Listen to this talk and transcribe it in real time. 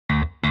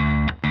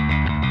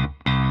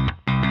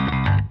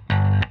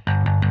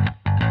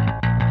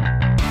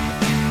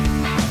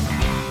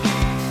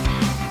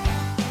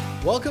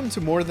Welcome to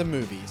More Than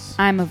Movies.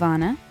 I'm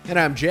Ivana. And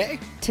I'm Jay.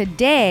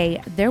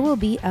 Today, there will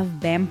be a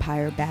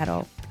vampire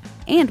battle.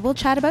 And we'll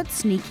chat about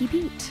Sneaky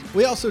Pete.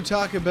 We also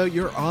talk about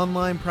your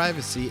online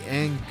privacy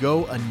and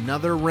go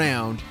another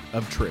round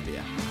of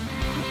trivia.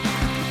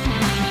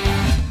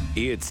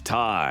 It's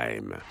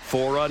time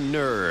for a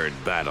nerd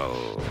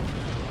battle.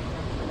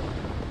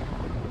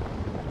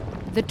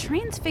 The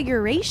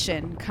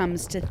Transfiguration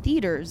comes to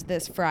theaters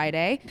this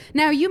Friday.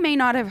 Now, you may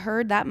not have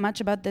heard that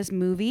much about this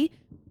movie,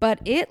 but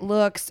it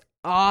looks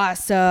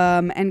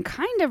awesome and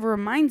kind of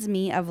reminds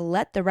me of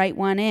Let the Right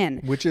One In.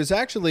 Which is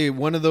actually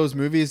one of those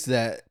movies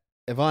that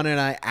Ivana and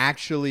I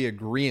actually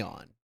agree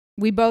on.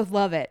 We both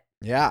love it.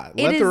 Yeah,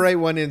 Let the Right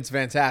One In's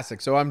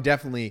fantastic. So I'm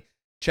definitely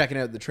checking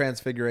out The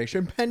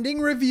Transfiguration,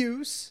 pending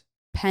reviews.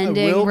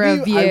 Pending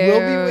reviews. I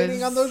will be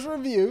waiting on those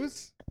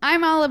reviews.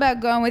 I'm all about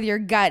going with your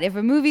gut. If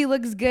a movie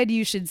looks good,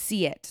 you should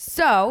see it.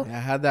 So,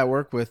 Yeah, how'd that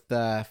work with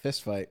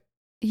Fist Fight?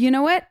 You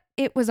know what?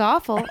 It was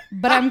awful,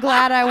 but I'm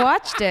glad I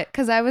watched it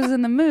because I was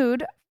in the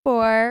mood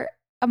for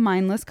a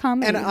mindless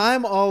comedy. And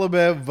I'm all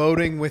about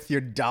voting with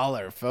your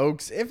dollar,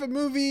 folks. If a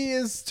movie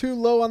is too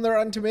low on their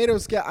Rotten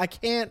Tomatoes scale, I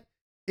can't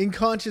in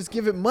conscience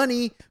give it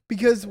money,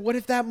 because what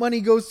if that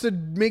money goes to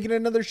making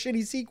another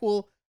shitty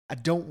sequel? I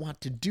don't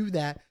want to do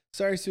that.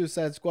 Sorry,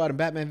 Suicide Squad and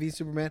Batman v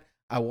Superman.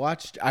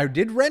 I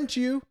did rent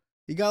you.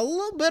 You got a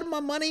little bit of my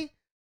money,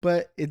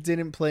 but it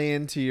didn't play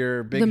into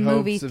your big the hopes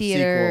movie of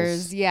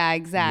theaters. sequels. Yeah,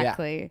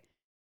 exactly. Yeah.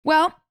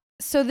 Well,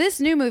 so this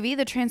new movie,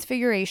 The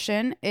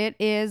Transfiguration, it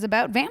is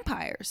about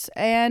vampires.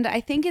 And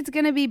I think it's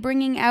going to be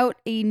bringing out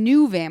a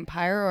new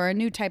vampire or a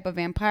new type of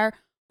vampire,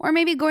 or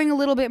maybe going a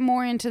little bit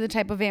more into the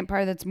type of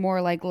vampire that's more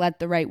like Let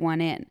the Right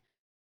One In.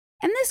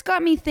 And this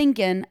got me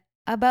thinking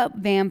about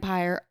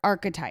vampire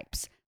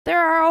archetypes. There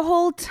are a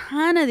whole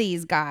ton of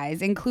these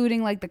guys,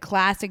 including like the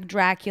classic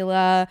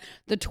Dracula,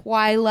 the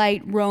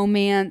Twilight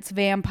romance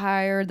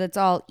vampire that's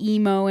all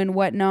emo and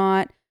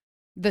whatnot,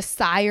 the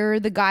Sire,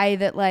 the guy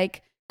that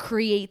like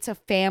creates a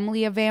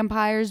family of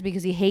vampires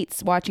because he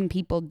hates watching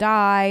people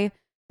die.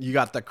 You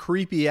got the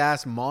creepy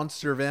ass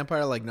monster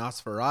vampire like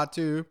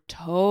Nosferatu.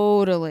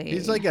 Totally.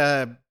 He's like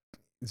a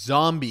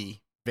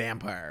zombie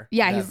vampire.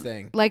 Yeah, he's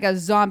like a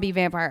zombie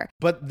vampire.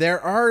 But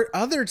there are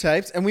other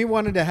types, and we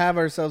wanted to have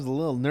ourselves a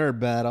little nerd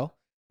battle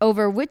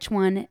over which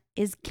one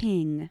is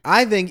king.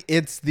 I think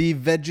it's the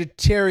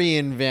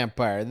vegetarian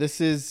vampire. This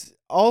is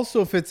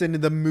also fits into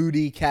the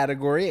moody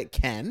category. It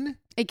can.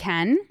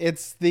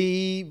 It's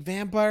the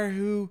vampire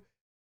who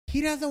he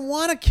doesn't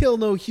want to kill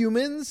no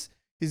humans.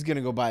 He's going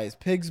to go buy his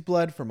pig's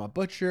blood from a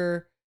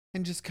butcher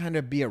and just kind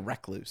of be a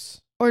recluse.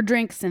 Or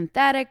drink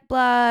synthetic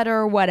blood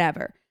or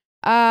whatever.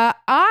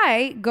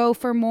 I go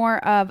for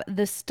more of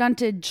the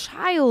stunted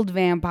child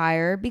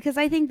vampire because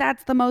I think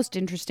that's the most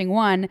interesting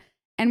one.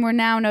 And we're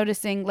now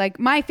noticing, like,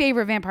 my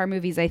favorite vampire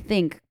movies, I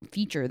think,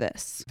 feature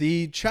this.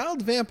 The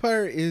child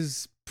vampire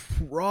is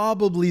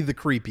probably the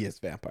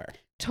creepiest vampire.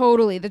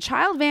 Totally. The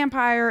child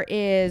vampire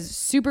is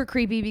super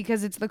creepy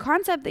because it's the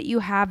concept that you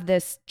have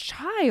this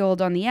child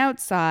on the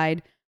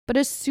outside, but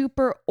a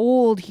super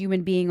old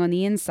human being on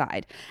the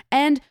inside.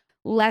 And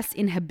less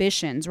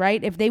inhibitions,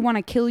 right? If they want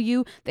to kill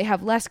you, they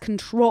have less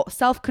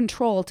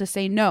self-control to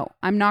say, no,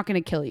 I'm not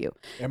going to kill you.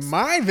 And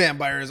my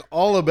vampire is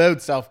all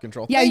about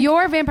self-control. Yeah,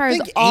 your vampire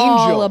is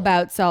all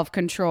about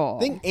self-control.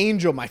 Think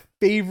Angel. My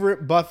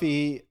favorite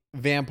Buffy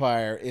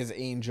vampire is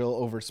Angel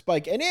over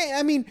Spike. And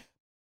I mean,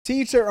 to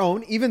each their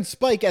own. Even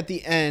Spike at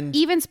the end.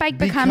 Even Spike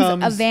becomes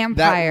a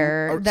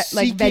vampire,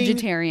 like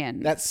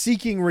vegetarian. That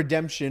seeking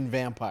redemption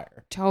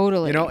vampire.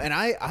 Totally. You know, and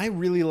I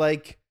really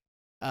like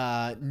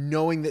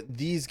knowing that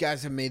these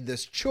guys have made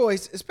this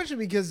choice, especially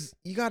because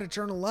you got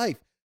eternal life.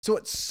 So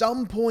at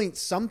some point,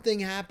 something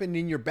happened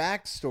in your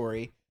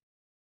backstory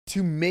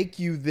to make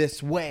you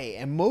this way.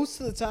 And most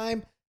of the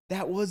time,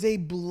 that was a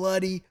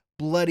bloody,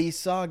 bloody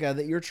saga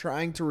that you're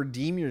trying to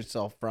redeem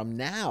yourself from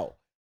now.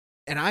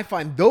 And I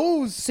find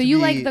those So you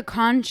like the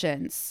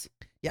conscience.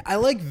 Yeah, I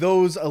like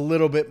those a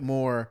little bit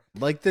more.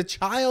 Like the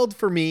child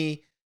for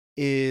me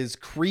is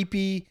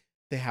creepy.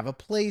 They have a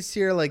place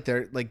here. Like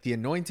they're like the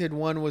Anointed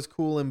One was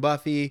cool in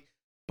Buffy.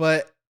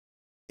 But,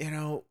 you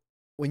know,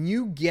 when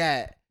you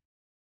get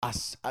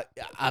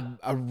a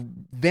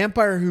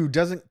vampire who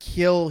doesn't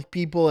kill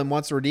people and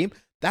wants to redeem,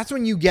 that's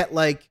when you get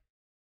like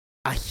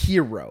a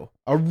hero,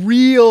 a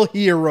real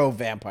hero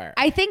vampire.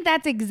 I think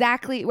that's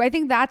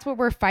what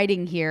we're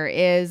fighting here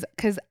is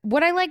because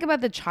what I like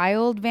about the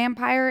child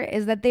vampire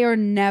is that they are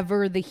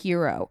never the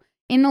hero.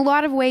 In a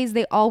lot of ways,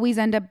 they always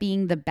end up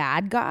being the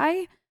bad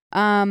guy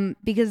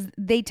because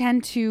they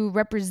tend to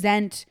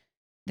represent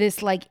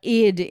this like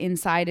id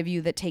inside of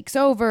you that takes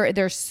over.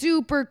 They're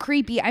super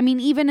creepy. I mean,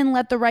 even in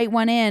Let the Right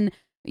One In,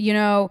 you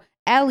know,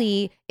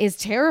 Ellie is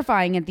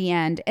terrifying at the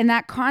end. And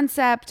that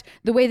concept,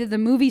 the way that the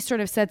movie sort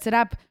of sets it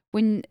up,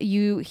 when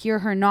you hear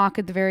her knock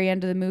at the very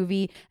end of the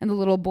movie and the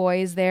little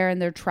boy is there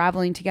and they're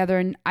traveling together.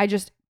 And I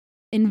just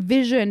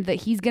envisioned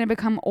that he's going to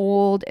become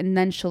old and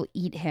then she'll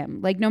eat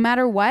him. Like no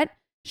matter what,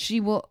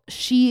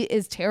 she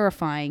is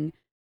terrifying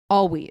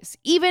Always.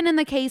 Even in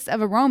the case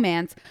of a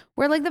romance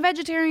where like the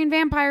vegetarian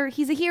vampire,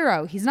 he's a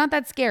hero. He's not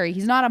that scary.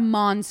 He's not a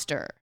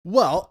monster.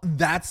 Well,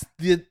 that's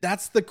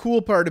the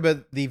cool part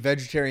about the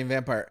vegetarian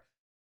vampire.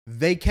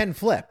 They can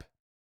flip.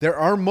 There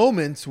are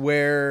moments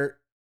where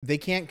they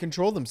can't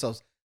control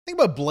themselves. Think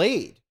about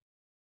Blade.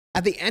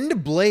 At the end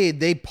of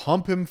Blade, they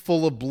pump him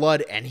full of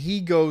blood and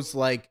he goes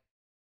like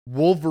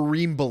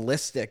Wolverine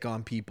ballistic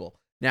on people.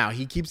 Now,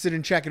 he keeps it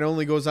in check and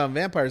only goes on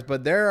vampires,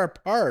 but there are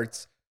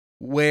parts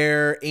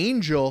where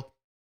Angel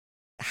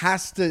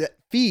has to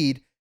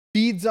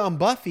feeds on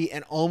Buffy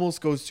and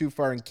almost goes too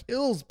far and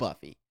kills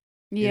Buffy.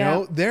 Yeah. You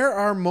know, there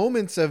are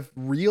moments of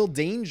real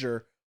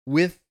danger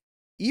with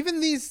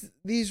even these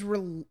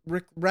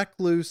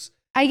recluse.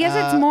 I guess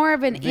it's more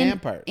of an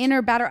vampires.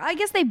 Inner battle. I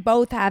guess they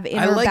both have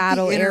inner like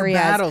battle the inner areas.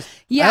 Battles.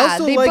 Yeah,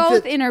 they like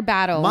both inner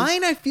battles.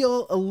 Mine, I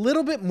feel a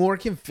little bit more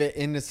can fit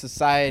into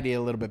society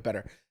a little bit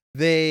better.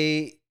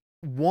 They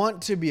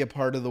want to be a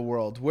part of the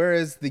world,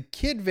 whereas the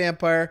kid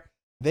vampire,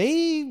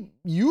 they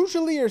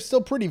usually are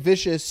still pretty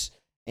vicious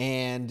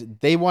and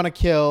they want to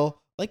kill.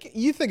 Like,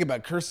 you think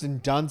about Kirsten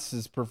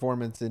Dunst's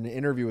performance in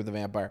Interview with the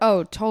Vampire.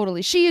 Oh,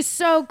 totally. She is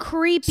so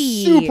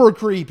creepy. Super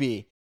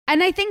creepy.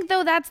 And I think,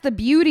 though, that's the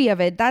beauty of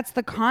it. That's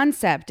the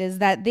concept, is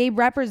that they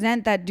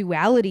represent that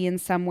duality in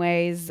some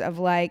ways of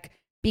like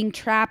being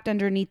trapped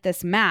underneath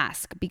this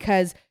mask,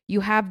 because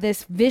you have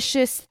this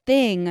vicious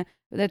thing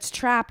that's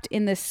trapped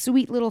in this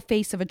sweet little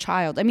face of a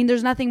child. I mean,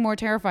 there's nothing more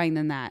terrifying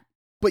than that.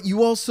 But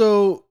you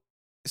also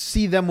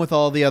see them with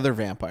all the other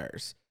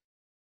vampires.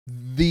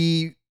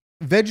 The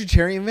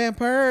vegetarian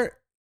vampire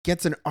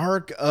gets an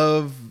arc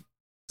of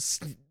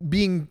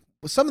being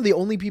some of the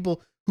only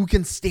people who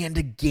can stand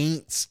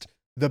against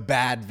the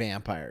bad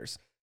vampires.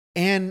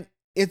 And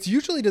it's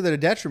usually to their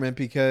detriment,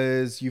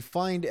 because you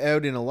find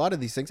out in a lot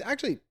of these things.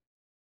 Actually,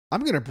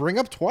 I'm going to bring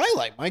up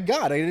Twilight. My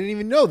God, I didn't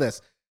even know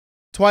this.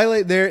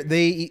 Twilight,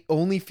 they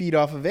only feed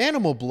off of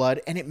animal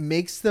blood, and it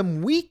makes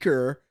them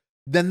weaker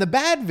than the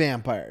bad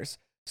vampires.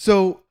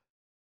 So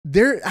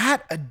they're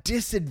at a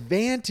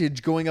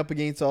disadvantage going up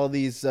against all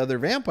these other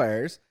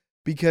vampires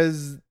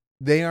because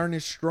they aren't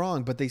as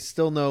strong, but they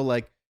still know,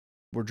 like,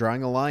 we're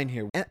drawing a line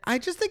here. And I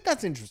just think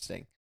that's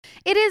interesting.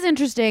 It is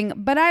interesting,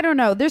 but I don't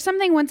know. There's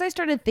something, once I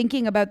started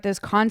thinking about this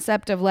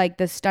concept of like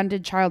the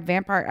stunted child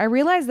vampire, I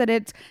realized that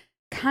it's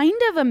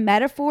kind of a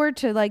metaphor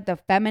to like the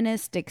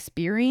feminist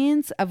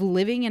experience of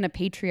living in a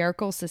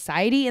patriarchal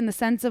society, in the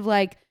sense of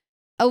like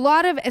a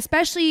lot of,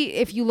 especially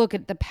if you look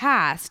at the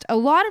past, a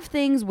lot of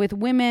things with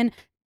women,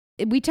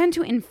 we tend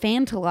to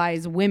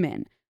infantilize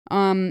women,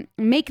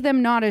 make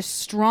them not as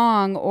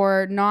strong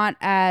or not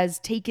as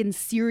taken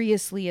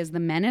seriously as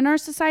the men in our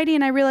society.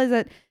 And I realized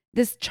that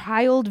this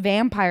child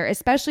vampire,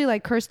 especially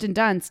like Kirsten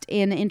Dunst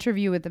in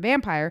Interview with the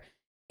Vampire,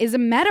 is a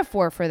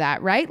metaphor for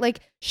that, right? Like,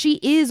 she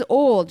is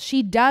old.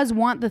 She does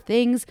want the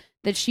things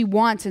that she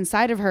wants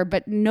inside of her,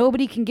 but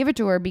nobody can give it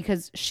to her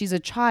because she's a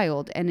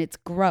child and it's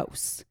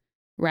gross,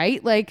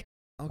 right? Like,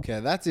 okay,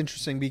 that's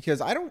interesting,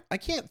 because I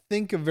can't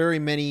think of very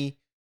many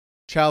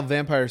child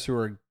vampires who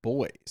are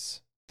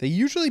boys. They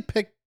usually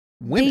pick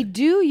women. They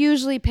do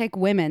usually pick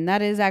women.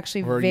 That is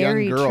actually or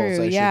very young girls,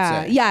 true. I should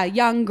Yeah. say. Yeah,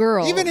 young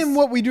girls. Even in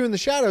What We Do in the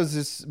Shadows,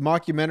 this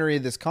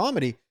mockumentary, this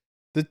comedy,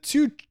 the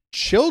two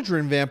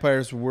children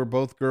vampires were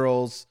both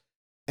girls,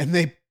 and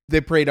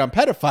they preyed on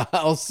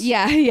pedophiles.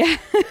 Yeah.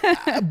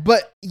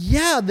 But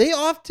yeah, they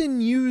often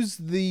use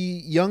the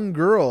young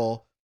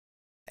girl,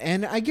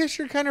 and I guess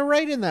you're kind of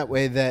right in that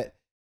way, that,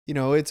 you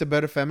know, it's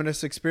about a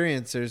feminist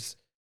experience. There's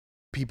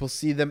people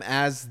see them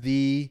as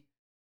the,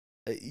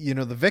 you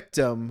know, the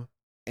victim,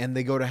 and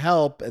they go to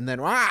help, and then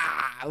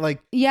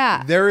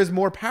Yeah. there is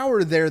more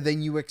power there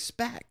than you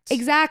expect.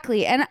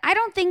 Exactly. And I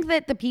don't think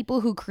that the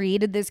people who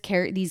created these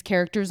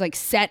characters like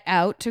set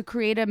out to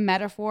create a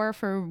metaphor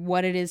for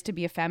what it is to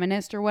be a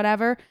feminist or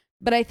whatever,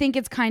 but I think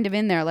it's kind of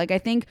in there. Like, I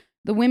think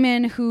the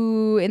women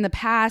who in the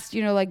past,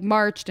 you know, like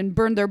marched and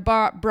burned their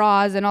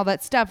bras and all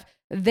that stuff,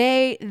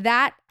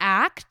 that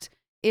act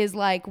is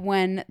like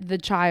when the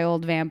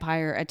child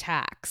vampire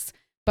attacks.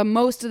 But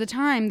most of the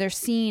time they're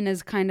seen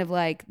as kind of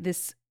like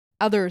this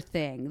other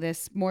thing,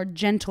 this more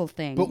gentle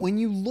thing. But when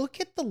you look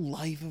at the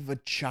life of a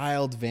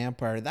child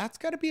vampire, that's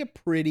got to be a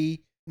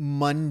pretty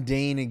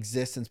mundane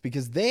existence,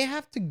 because they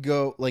have to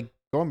go, like,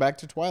 going back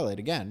to Twilight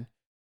again,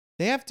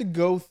 they have to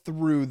go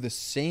through the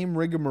same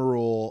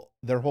rigmarole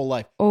their whole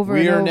life.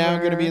 We are now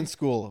going to be in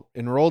school,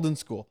 enrolled in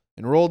school,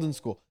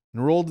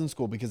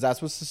 because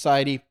that's what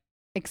society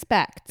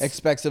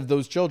expects of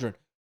those children.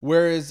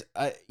 Whereas,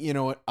 you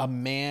know, a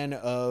man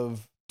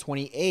of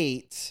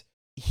 28,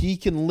 he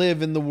can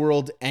live in the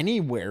world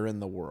anywhere in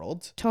the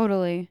world.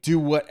 Totally. Do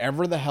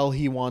whatever the hell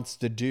he wants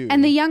to do.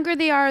 And the younger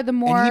they are, the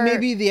more, and he may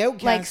be the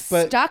outcast, like,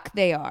 but stuck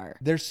they are.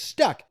 They're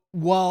stuck.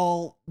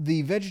 While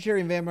the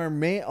vegetarian vampire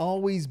may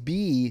always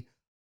be,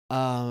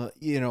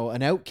 you know,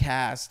 an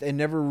outcast and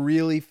never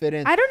really fit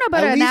in. I don't know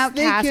about At an least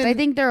outcast. I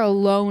think they're a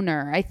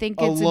loner. I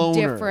think it's a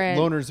different.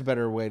 Loner's a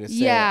better way to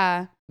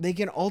say it. They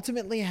can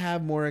ultimately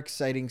have more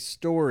exciting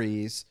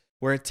stories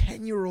where a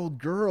 10-year-old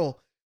girl,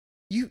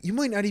 you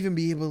might not even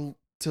be able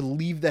to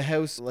leave the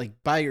house like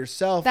by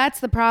yourself. That's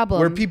the problem.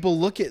 Where people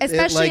look at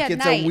especially it like at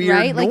it's night, a weird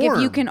right? norm. Like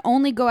if you can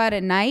only go out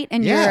at night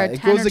and Yeah, you're a it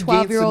 10 goes or against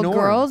 12-year-old the norm.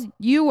 girls,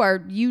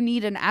 you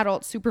need an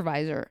adult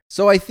supervisor.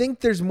 So I think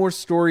there's more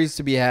stories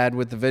to be had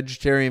with the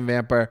vegetarian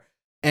vampire.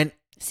 And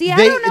See, I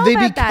they don't know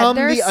about that. become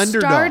They're the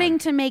underdog. starting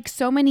to make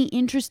so many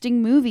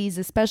interesting movies,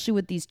 especially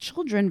with these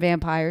children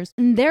vampires.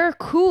 And they're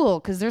cool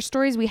because they're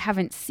stories we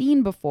haven't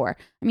seen before.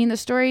 I mean, the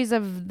stories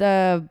of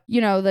the,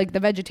 like the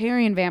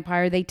vegetarian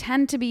vampire, they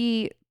tend to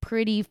be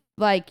pretty,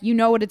 like, you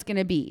know what it's going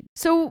to be.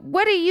 So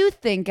what do you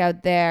think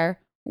out there?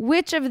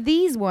 Which of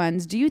these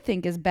ones do you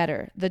think is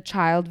better? The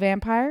child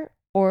vampire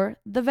or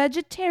the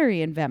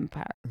vegetarian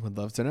vampire? Would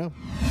love to know.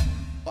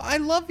 Well, I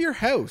love your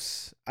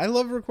house. I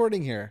love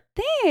recording here.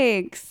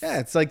 Thanks. Yeah,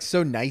 it's like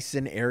so nice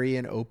and airy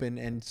and open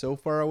and so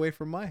far away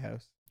from my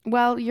house.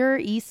 Well, you're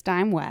east,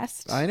 I'm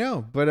west. I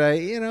know, but I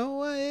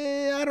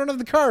don't have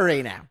the car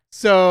right now.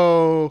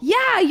 So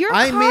Yeah, your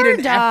I car made an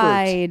effort.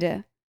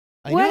 died.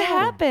 I What know.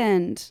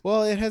 happened?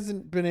 Well, it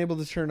hasn't been able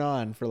to turn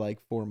on for like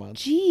 4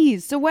 months.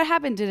 Jeez. So what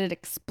happened? Did it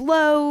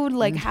explode?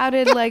 Like how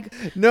did like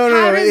No.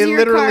 how does It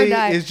your car literally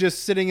die? is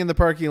just sitting in the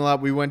parking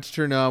lot. We went to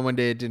turn it on one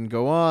day. It didn't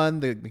go on.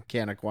 The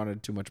mechanic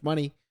wanted too much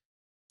money.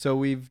 So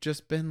we've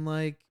just been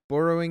like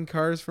borrowing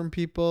cars from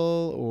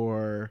people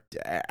or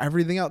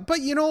everything else. But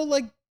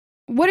like,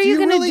 what are do you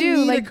gonna really do?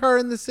 need Like a car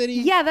in the city?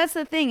 yeah, that's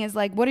the thing is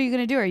like, what are you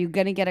going to do? Are you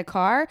going to get a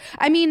car?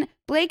 I mean,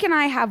 Blake and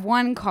I have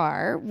one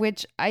car,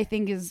 which I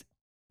think is,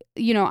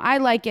 I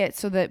like it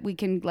so that we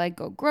can like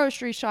go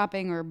grocery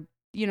shopping or,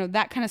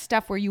 that kind of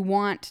stuff where you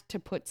want to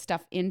put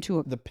stuff into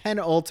it. The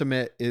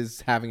penultimate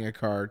is having a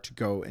car to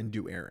go and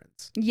do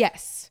errands.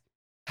 Yes.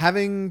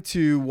 Having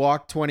to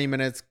walk 20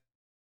 minutes,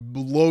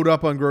 load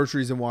up on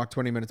groceries and walk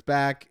 20 minutes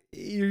back,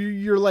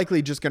 you're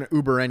likely just going to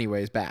Uber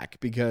anyways back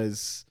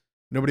because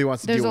nobody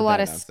wants to There's deal a with lot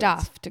that of nonsense.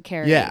 stuff to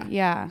carry. Yeah.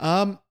 Yeah.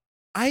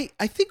 I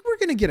think we're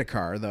going to get a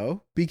car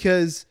though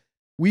because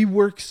we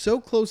work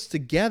so close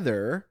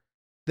together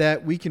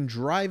that we can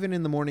drive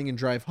in the morning and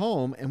drive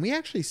home, and we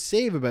actually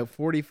save about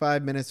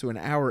 45 minutes to an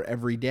hour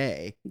every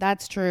day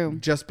That's true.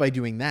 just by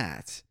doing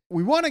that.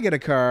 We want to get a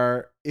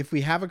car. If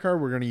we have a car,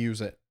 we're going to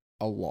use it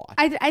a lot.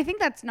 I think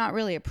that's not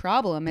really a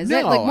problem, is No,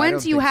 it? Like I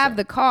once don't you think have so.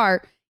 the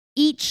car,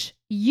 each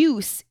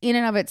use in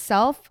and of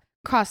itself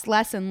costs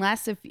less and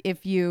less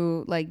if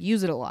you like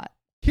use it a lot.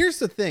 Here's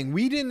the thing.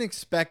 We didn't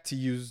expect to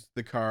use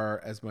the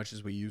car as much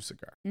as we use the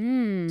car.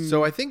 Mm.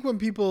 So I think when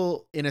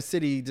people in a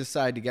city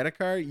decide to get a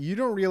car, you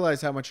don't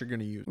realize how much you're going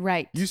to use.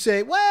 Right. You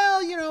say,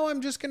 well,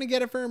 I'm just going to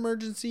get it for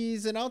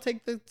emergencies and I'll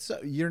take the... So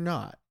you're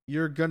not.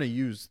 You're going to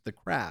use the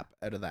crap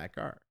out of that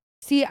car.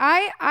 See,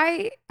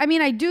 I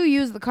mean, I do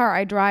use the car.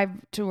 I drive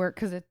to work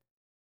because it's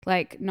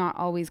like not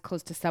always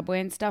close to Subway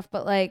and stuff.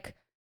 But like,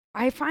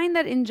 I find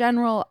that in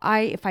general,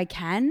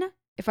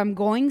 if I'm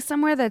going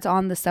somewhere that's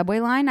on the subway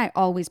line, I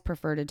always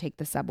prefer to take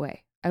the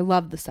subway. I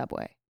love the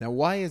subway. Now,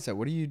 why is that?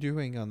 What are you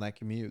doing on that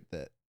commute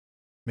that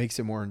makes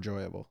it more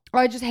enjoyable? Oh,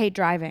 I just hate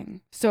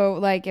driving. So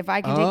like, if I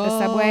can take the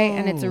subway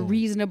and it's a Oh.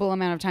 reasonable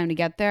amount of time to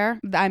get there,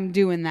 I'm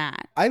doing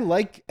that. I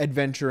like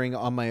adventuring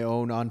on my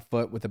own on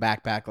foot with a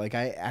backpack. Like,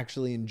 I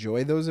actually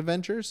enjoy those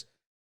adventures,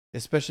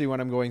 especially when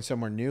I'm going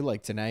somewhere new.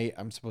 Like tonight,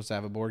 I'm supposed to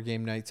have a board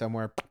game night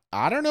somewhere.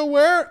 I don't know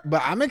where,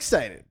 but I'm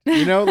excited.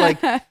 Like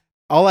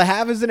all I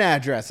have is an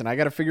address and I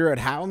got to figure out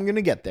how I'm going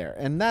to get there.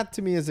 And that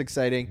to me is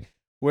exciting,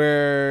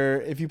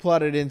 where if you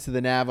plot it into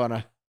the nav on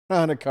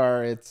a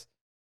car, it's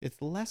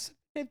less of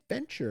an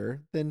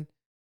adventure than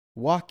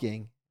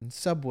walking and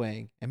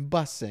subwaying and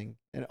busing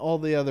and all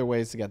the other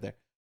ways to get there.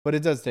 But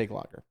it does take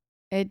longer.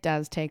 It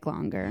does take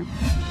longer.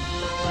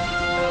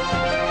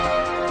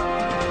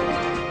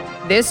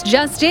 This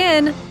just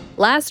in,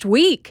 last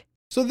week.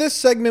 So this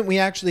segment we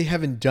actually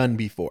haven't done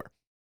before.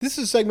 This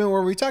is a segment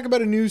where we talk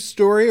about a news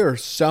story or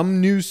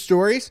some news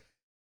stories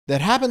that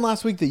happened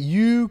last week that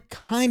you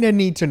kind of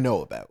need to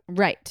know about.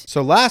 Right.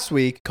 So last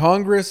week,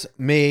 Congress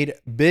made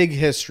big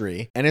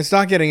history, and it's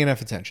not getting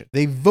enough attention.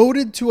 They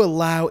voted to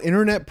allow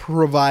internet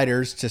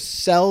providers to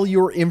sell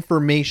your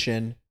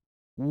information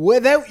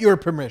without your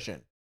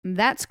permission.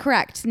 That's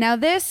correct. Now,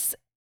 this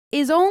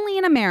is only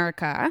in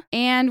America,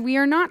 and we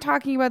are not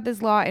talking about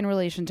this law in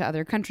relation to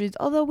other countries,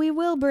 although we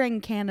will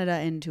bring Canada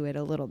into it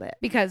a little bit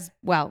because,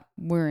 well,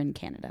 we're in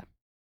Canada.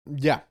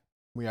 Yeah,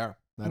 we are.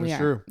 That is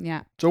true.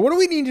 Yeah. So what do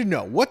we need to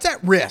know? What's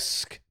at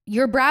risk?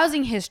 Your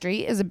browsing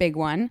history is a big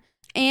one.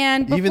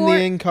 And before, Even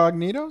the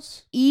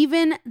incognitos?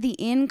 even the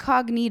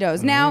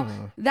incognitos. Now,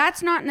 Oh.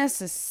 that's not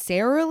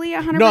necessarily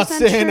 100% Not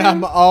saying true.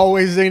 I'm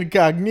always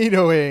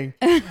incognitoing.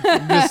 I'm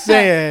just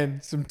saying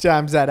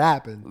sometimes that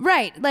happens.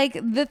 Right. Like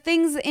the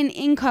things in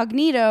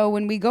incognito,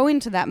 when we go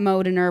into that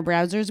mode in our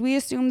browsers, we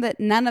assume that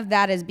none of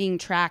that is being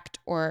tracked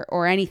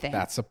or anything.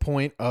 That's the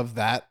point of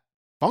that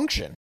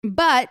function.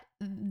 But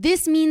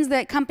this means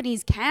that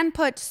companies can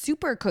put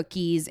super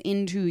cookies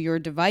into your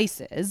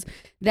devices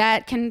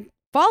that can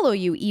follow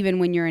you even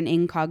when you're in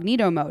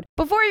incognito mode.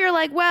 Before you're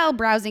like, well,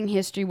 browsing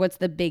history, what's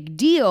the big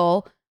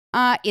deal?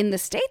 In the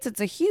States, it's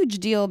a huge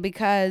deal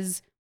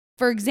because,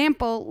 for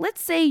example,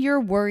 let's say you're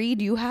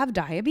worried you have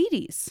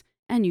diabetes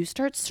and you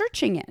start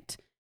searching it.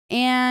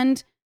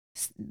 And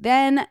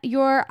then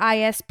your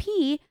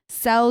ISP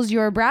sells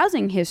your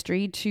browsing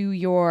history to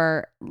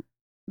your,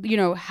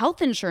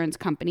 health insurance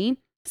company.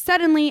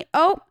 Suddenly,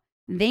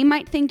 they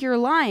might think you're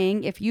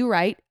lying if you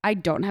write, I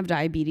don't have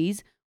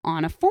diabetes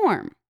on a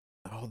form.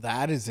 Oh,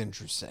 that is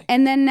interesting.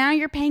 And then now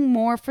you're paying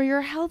more for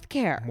your health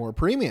care. More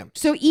premium.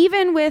 So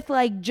even with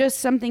like just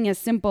something as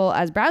simple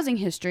as browsing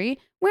history,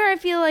 where I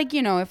feel like,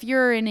 if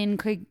you're in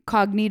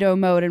incognito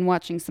mode and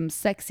watching some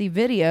sexy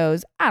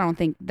videos, I don't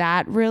think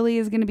that really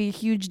is going to be a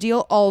huge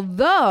deal.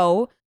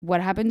 Although,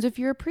 what happens if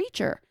you're a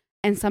preacher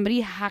and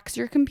somebody hacks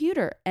your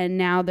computer and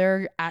now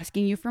they're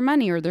asking you for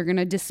money, or they're going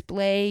to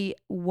display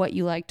what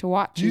you like to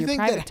watch? Do you think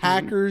that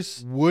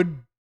hackers would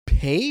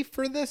pay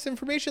for this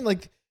information?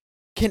 Like,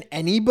 can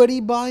anybody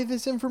buy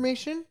this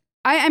information?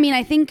 I mean,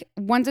 I think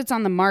once it's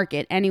on the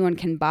market, anyone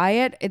can buy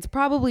it. It's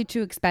probably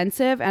too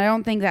expensive, and I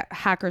don't think that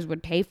hackers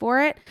would pay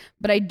for it.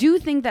 But I do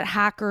think that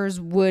hackers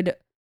would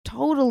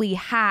totally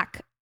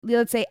hack,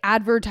 let's say,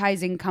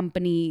 advertising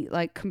company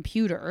like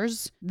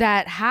computers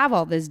that have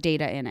all this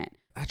data in it.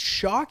 That's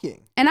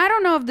shocking. And I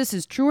don't know if this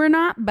is true or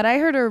not, but I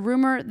heard a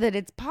rumor that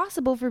it's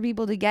possible for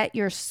people to get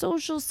your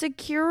social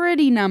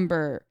security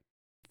number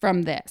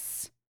from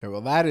this. Okay,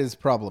 well, that is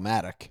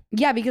problematic.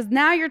 Yeah, because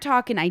now you're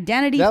talking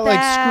identity that theft.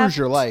 That screws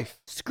your life.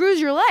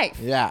 Screws your life.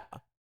 Yeah.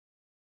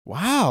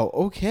 Wow.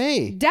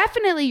 Okay.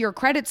 Definitely your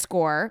credit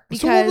score.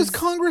 Because, so what was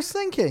Congress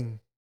thinking?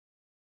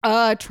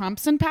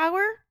 Trump's in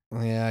power?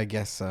 Yeah, I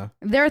guess so.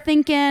 They're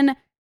thinking,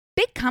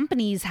 big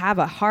companies have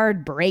a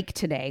hard break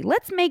today.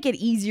 Let's make it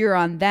easier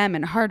on them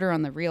and harder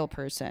on the real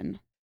person.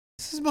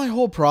 This is my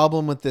whole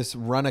problem with this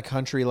run a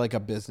country like a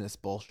business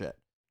bullshit.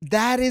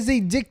 That is a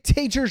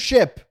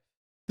dictatorship.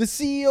 The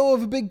CEO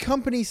of a big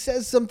company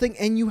says something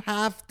and you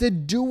have to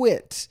do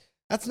it.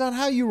 That's not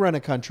how you run a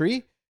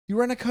country. You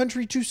run a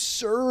country to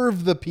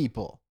serve the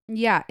people.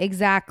 Yeah,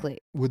 exactly.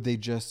 Would they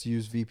just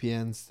use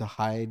VPNs to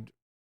hide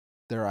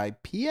their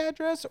IP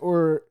address,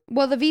 or?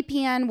 Well, the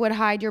VPN would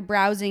hide your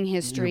browsing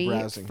history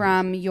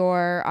from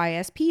your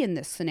ISP in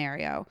this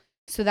scenario.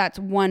 So that's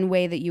one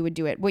way that you would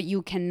do it. What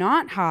you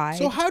cannot hide.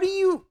 So how do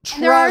you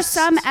trust? There are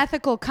some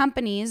ethical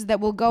companies that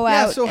will go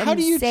out and say. So how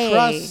do you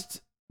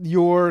trust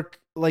your,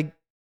 like,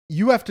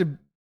 you have to,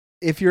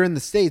 if you're in the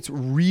States,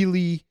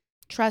 really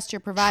trust your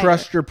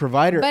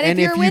provider. But and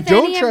if you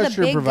don't trust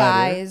your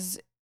provider, guys,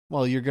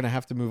 well, you're going to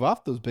have to move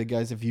off those big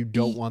guys if you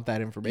don't want that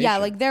information. Yeah,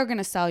 like they're going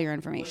to sell your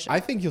information. I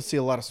think you'll see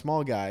a lot of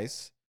small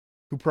guys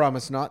who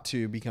promise not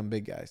to become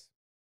big guys.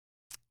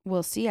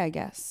 We'll see, I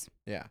guess.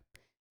 Yeah.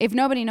 If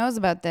nobody knows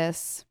about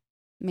this,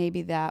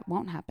 maybe that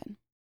won't happen.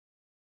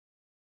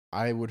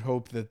 I would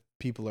hope that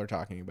people are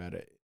talking about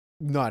it.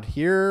 Not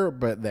here,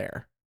 but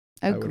there.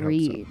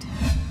 Agreed.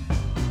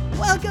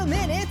 Welcome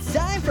in. It's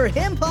time for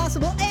Him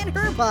Possible and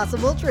Her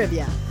Possible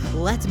trivia.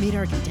 Let's meet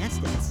our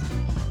contestants.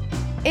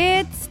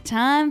 It's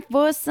time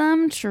for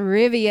some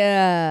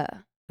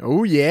trivia.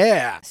 Oh,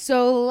 yeah.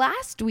 So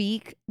last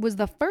week was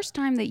the first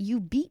time that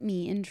you beat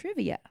me in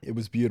trivia. It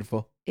was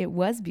beautiful. It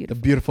was beautiful.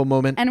 A beautiful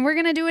moment. And we're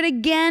going to do it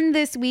again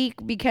this week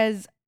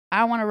because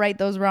I want to right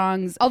those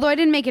wrongs. Although I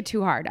didn't make it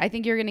too hard. I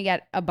think you're going to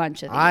get a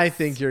bunch of these. I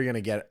think you're going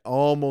to get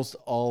almost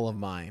all of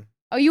mine.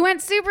 Oh, you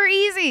went super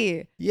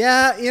easy.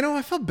 Yeah,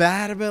 I felt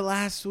bad about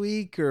last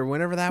week or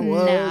whenever that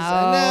was.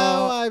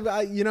 No.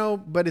 I know,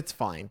 but it's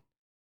fine.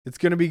 It's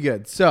going to be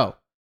good. So,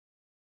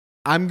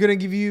 I'm going to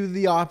give you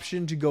the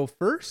option to go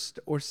first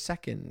or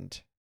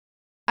second.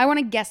 I want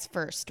to guess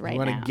first right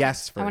now. I want to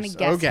guess first. I want to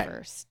guess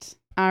first.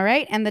 All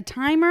right, and the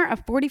timer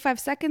of 45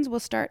 seconds will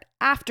start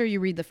after you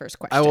read the first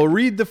question. I will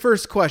read the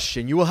first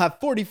question. You will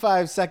have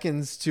 45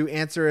 seconds to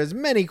answer as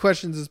many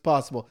questions as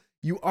possible.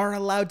 You are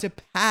allowed to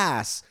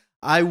pass.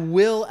 I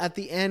will, at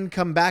the end,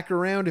 come back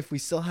around if we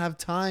still have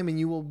time, and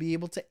you will be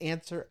able to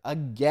answer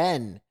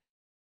again,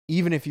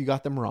 even if you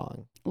got them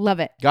wrong. Love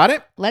it. Got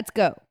it? Let's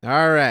go.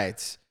 All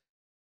right.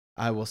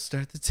 I will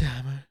start the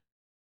timer.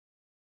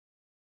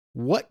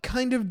 What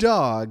kind of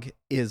dog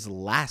is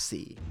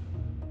Lassie?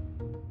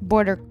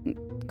 Border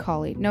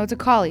collie. No, it's a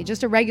collie.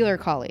 Just a regular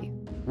collie.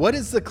 What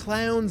is the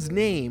clown's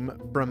name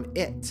from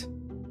It?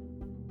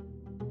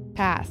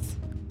 Pass.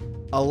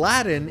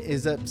 Aladdin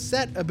is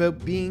upset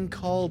about being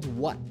called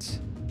what?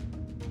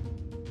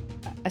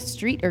 A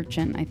street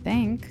urchin, I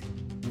think.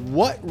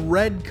 What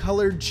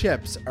red-colored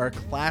chips are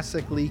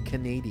classically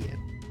Canadian?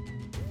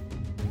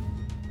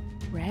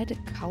 Red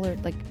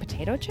colored, like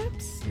potato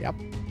chips? Yep.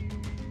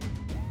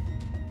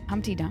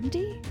 Humpty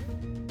Dumpty?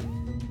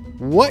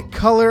 What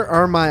color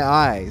are my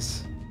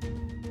eyes?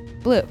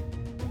 Blue.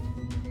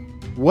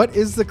 What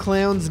is the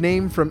clown's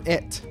name from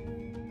It?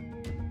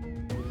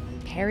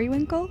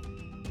 Periwinkle?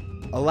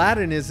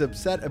 Aladdin is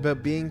upset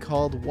about being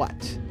called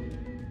what?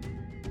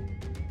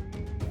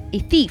 A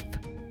thief.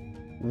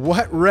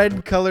 What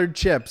red-colored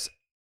chips?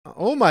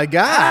 Oh my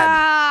God.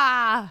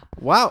 Ah!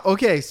 Wow.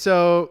 Okay,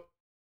 so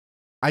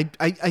I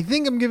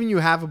think I'm giving you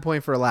half a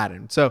point for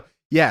Aladdin. So,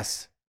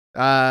 yes,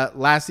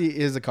 Lassie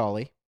is a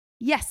collie.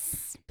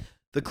 Yes.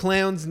 The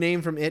clown's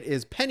name from It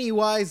is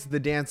Pennywise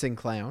the Dancing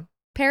Clown.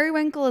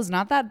 Periwinkle is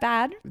not that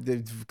bad.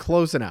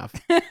 Close enough.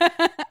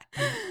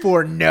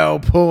 For no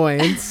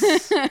points.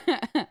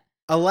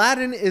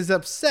 Aladdin is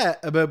upset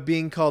about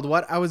being called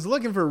what? I was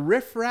looking for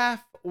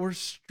riffraff or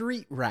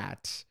street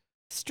rat.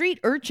 Street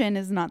urchin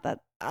is not that.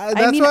 That's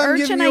I mean, why I'm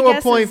urchin, giving you I a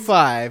guess,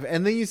 0.5.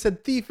 And then you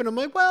said thief, and I'm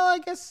like, well, I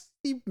guess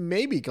he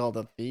may be called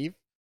a thief.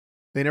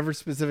 They never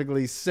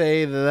specifically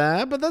say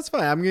that, but that's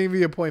fine. I'm going to give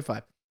you a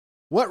 0.5.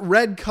 What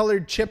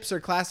red-colored chips are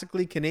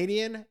classically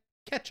Canadian?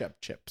 Ketchup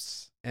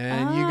chips.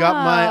 And you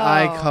got my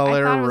eye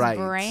color I thought it was right.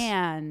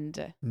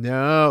 brand.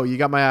 No, you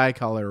got my eye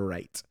color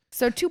right.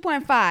 So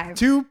 2.5.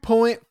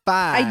 2.5.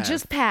 I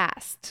just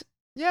passed.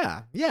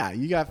 Yeah,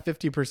 you got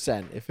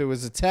 50%. If it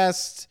was a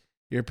test,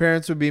 your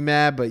parents would be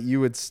mad, but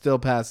you would still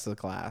pass the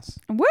class.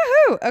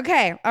 Woohoo!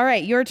 Okay, all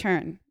right, your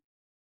turn.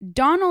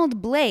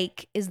 Donald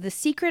Blake is the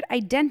secret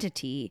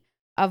identity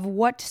of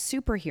what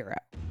superhero?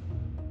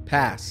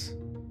 Pass.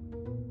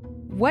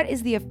 What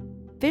is the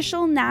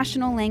official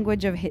national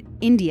language of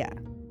India?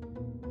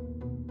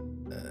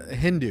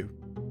 Hindu.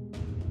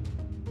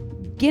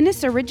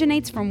 Guinness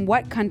originates from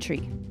what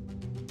country?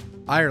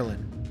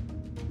 Ireland.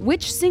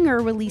 Which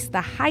singer released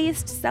the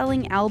highest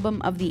selling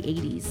album of the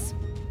 80s?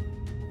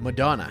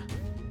 Madonna.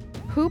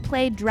 Who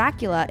played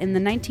Dracula in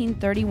the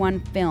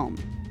 1931 film?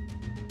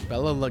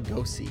 Bela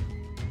Lugosi.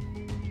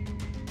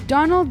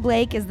 Donald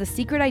Blake is the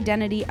secret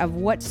identity of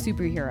what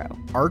superhero?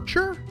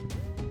 Archer?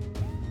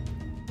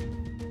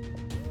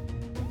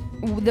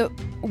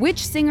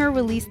 Which singer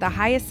released the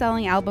highest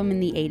selling album in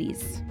the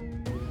 80s?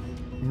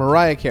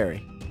 Mariah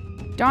Carey.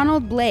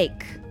 Donald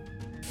Blake,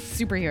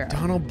 superhero.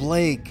 Donald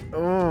Blake.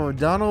 Oh,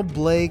 Donald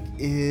Blake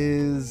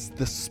is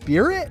the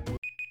Spirit?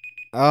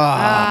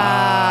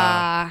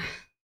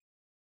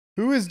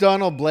 Who is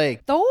Donald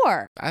Blake?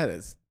 Thor. That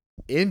is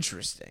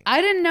interesting.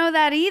 I didn't know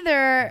that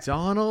either.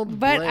 Donald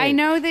But Blake. I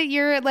know that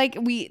you're like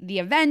the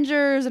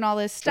Avengers and all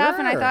this stuff,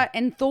 and I Sure. thought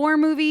in Thor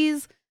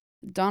movies,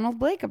 Donald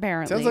Blake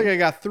apparently. Sounds like I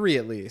got 3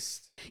 at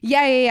least.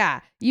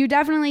 Yeah. You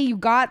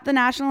got the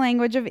national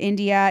language of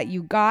India,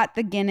 you got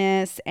the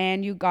Guinness,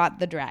 and you got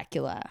the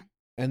Dracula.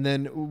 And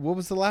then what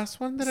was the last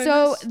one that I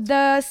So missed?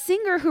 the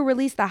singer who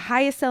released the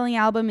highest selling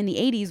album in the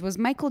 80s was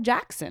Michael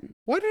Jackson.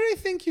 Why did I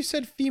think you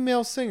said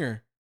female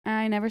singer?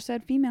 I never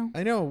said female.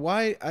 I know.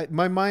 Why?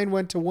 My mind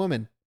went to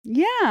woman.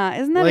 Yeah,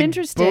 isn't that Like,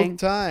 interesting? Both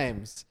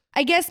times.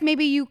 I guess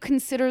maybe you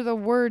consider the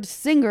word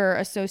singer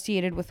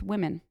associated with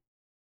women.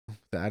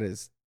 That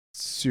is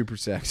super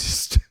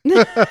sexist.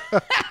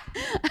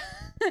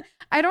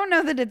 I don't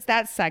know that it's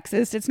that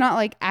sexist. It's not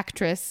like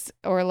actress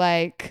or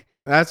like.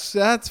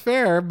 That's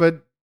fair,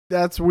 but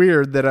that's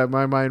weird that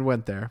my mind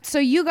went there. So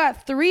you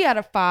got 3 out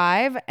of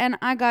 5, and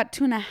I got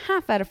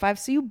 2.5 out of 5.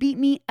 So you beat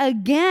me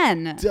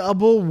again.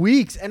 Double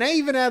weeks. And I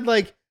even had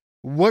like,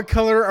 what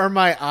color are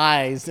my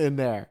eyes in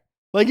there?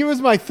 Like it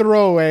was my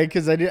throwaway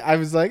because I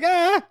was like,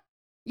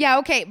 Yeah,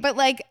 okay, but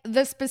like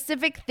the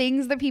specific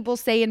things that people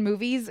say in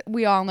movies,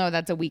 we all know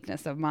that's a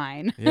weakness of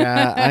mine.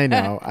 Yeah, I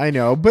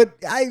know. But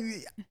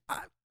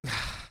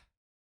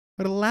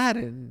but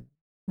Aladdin,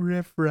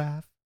 Riff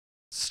Raff,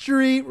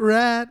 Street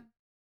Rat.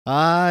 You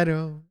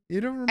don't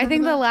remember I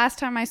think that? the last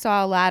time I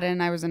saw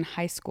Aladdin, I was in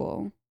high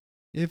school.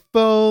 If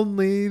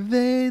only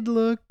they'd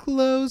look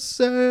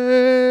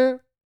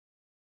closer,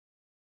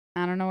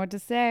 I don't know what to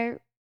say.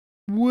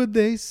 would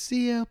they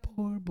see a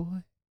poor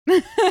boy?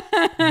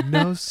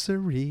 No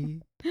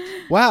siree.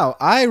 Wow,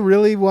 I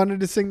really wanted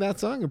to sing that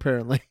song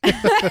apparently.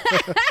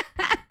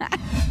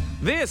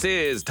 This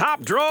is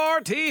Top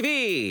Drawer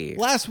TV.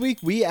 Last week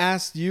we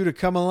asked you to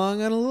come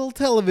along on a little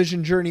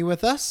television journey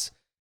with us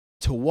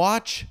to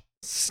watch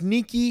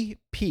Sneaky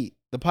Pete,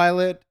 the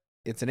pilot.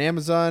 It's an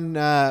Amazon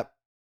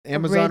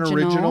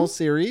original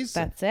series.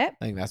 That's it.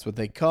 I think that's what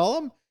they call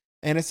him.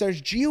 And it stars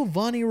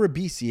Giovanni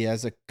Ribisi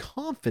as a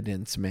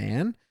confidence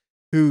man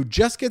who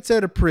just gets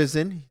out of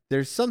prison.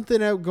 There's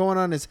something out going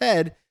on his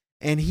head,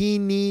 and he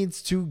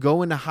needs to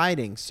go into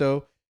hiding.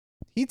 So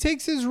he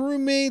takes his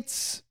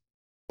roommate's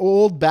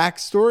old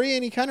backstory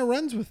and he kind of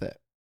runs with it.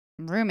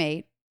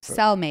 Roommate.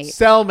 Cellmate.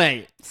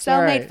 Cellmate.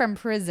 Cellmate from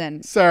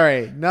prison.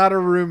 Sorry, not a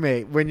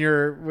roommate. When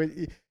you're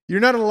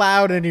not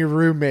allowed any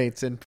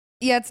roommates and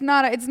Yeah, it's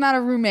not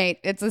a roommate.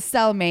 It's a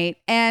cellmate.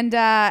 And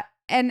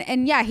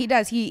yeah, he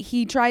does.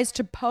 He tries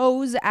to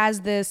pose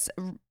as this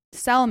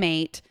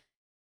cellmate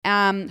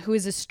who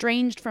is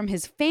estranged from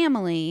his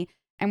family.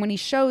 And when he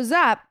shows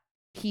up,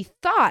 he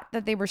thought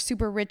that they were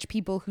super rich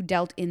people who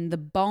dealt in the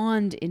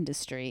bond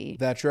industry.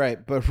 That's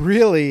right. But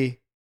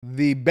really,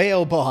 the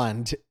bail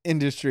bond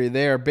industry,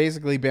 they are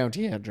basically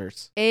bounty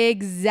hunters.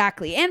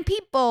 Exactly. And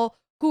people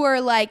who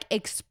are like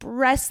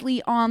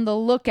expressly on the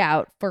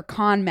lookout for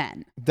con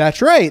men.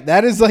 That's right.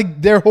 That is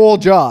like their whole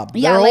job,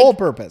 Yeah, their like, whole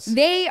purpose.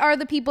 They are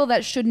the people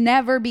that should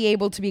never be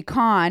able to be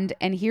conned.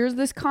 And here's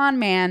this con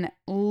man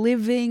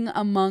living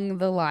among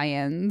the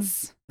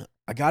lions.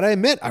 I gotta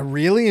admit, I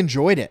really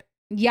enjoyed it.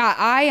 Yeah,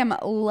 I am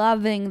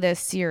loving this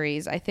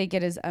series. I think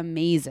it is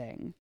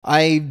amazing.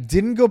 I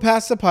didn't go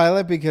past the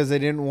pilot because I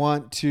didn't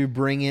want to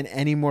bring in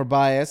any more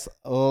bias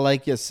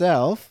like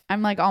yourself.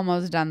 I'm like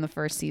almost done the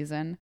first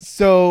season.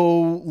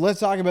 So let's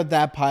talk about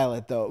that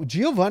pilot, though.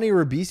 Giovanni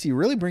Ribisi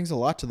really brings a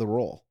lot to the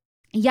role.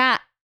 Yeah,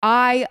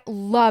 I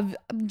love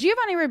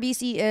Giovanni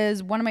Ribisi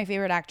is one of my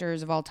favorite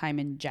actors of all time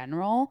in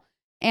general.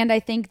 And I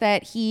think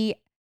that he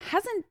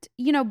hasn't,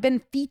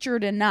 been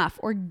featured enough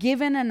or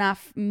given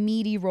enough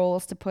meaty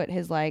roles to put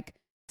his like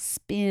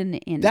spin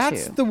into.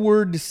 That's the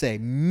word to say,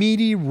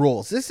 meaty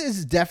roles. This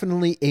is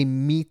definitely a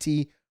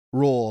meaty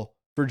role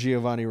for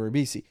Giovanni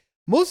Ribisi.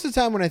 Most of the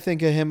time when I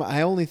think of him,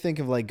 I only think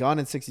of like Gone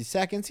in 60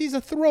 Seconds. He's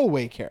a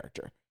throwaway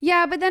character.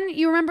 Yeah, but then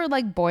you remember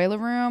like Boiler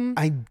Room.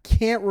 I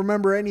can't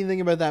remember anything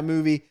about that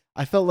movie.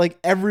 I felt like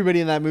everybody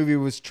in that movie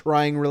was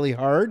trying really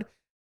hard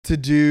to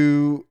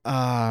do,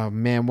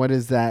 what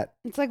is that?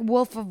 It's like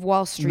Wolf of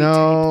Wall Street.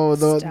 No,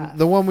 type stuff.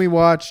 the one we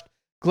watched,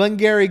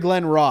 Glengarry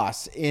Glen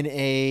Ross in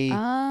a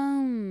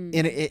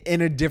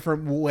in a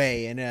different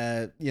way, in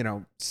a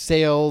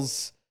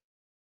sales,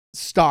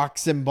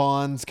 stocks and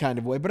bonds kind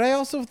of way. But I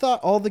also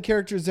thought all the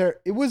characters there,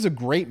 it was a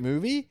great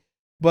movie,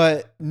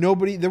 but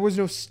there was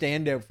no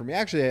standout for me.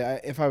 Actually,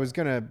 if I was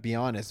gonna be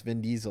honest,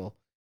 Vin Diesel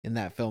in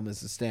that film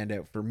is a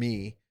standout for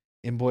me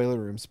in Boiler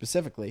Room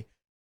specifically.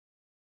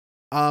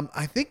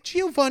 I think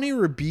Giovanni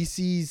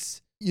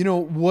Ribisi's,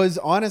 was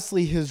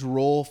honestly his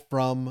role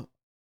from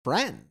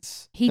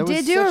Friends. He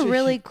did do a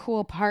really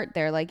cool part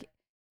there. Like,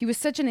 he was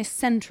such an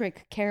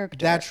eccentric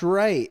character. That's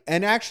right.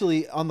 And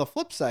actually, on the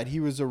flip side, he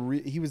was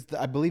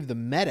I believe, the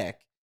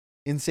medic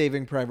in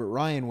Saving Private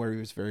Ryan, where he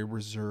was very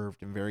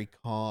reserved and very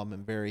calm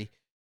and very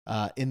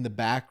in the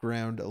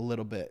background a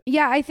little bit.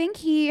 Yeah, I think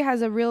he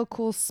has a real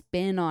cool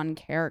spin on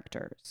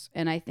characters.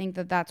 And I think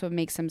that that's what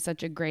makes him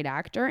such a great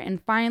actor.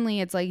 And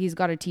finally, it's like he's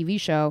got a TV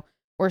show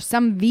or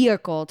some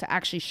vehicle to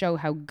actually show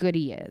how good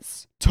he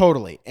is.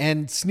 Totally.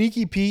 And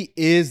Sneaky Pete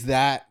is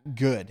that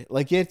good.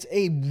 Like, it's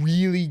a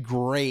really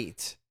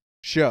great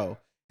show.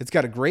 It's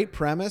got a great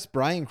premise.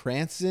 Bryan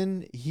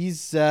Cranston,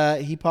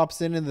 he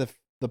pops in the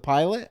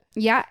pilot.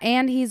 Yeah,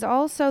 and he's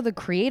also the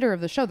creator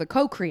of the show, the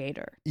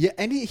co-creator. Yeah,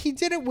 and he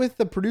did it with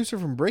the producer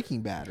from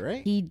Breaking Bad,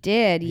 right? He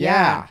did,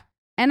 yeah.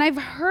 And I've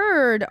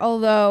heard,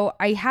 although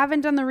I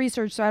haven't done the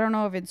research, so I don't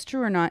know if it's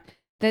true or not,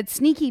 that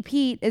Sneaky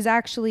Pete is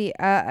actually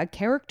a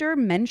character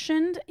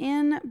mentioned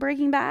in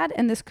Breaking Bad,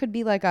 and this could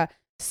be like a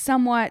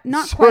somewhat,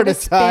 not sort quite a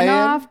of tie-in,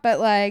 spin-off, but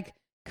like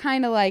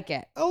kind of like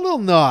it. A little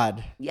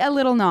nod. Yeah, a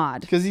little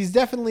nod. Because he's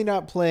definitely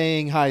not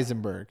playing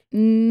Heisenberg.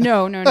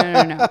 No.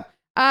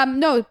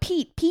 No,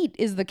 Pete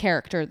is the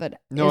character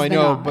that No, is I the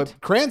know, nod. but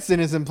Cranston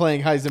isn't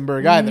playing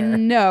Heisenberg either.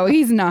 No,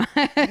 he's not.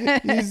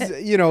 He's,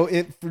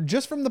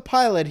 just from the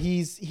pilot, he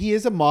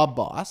is a mob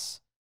boss.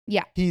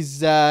 Yeah.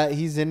 He's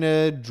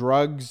into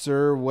drugs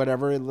or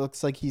whatever. It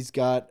looks like he's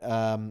got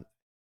a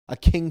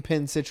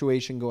kingpin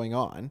situation going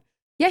on.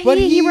 Yeah, But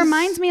he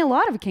reminds me a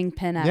lot of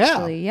Kingpin,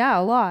 actually. Yeah,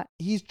 a lot.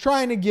 He's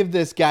trying to give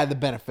this guy the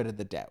benefit of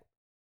the doubt.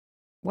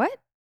 What?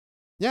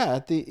 Yeah,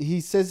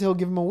 he says he'll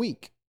give him a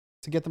week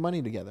to get the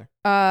money together.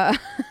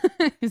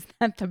 Is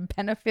that the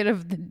benefit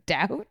of the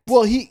doubt?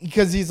 Well,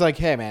 because he's like,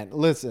 hey man,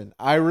 listen,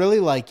 I really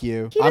like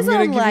you. He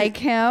doesn't like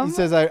him. He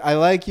says, I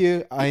like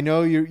you. I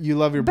know you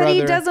love your but brother.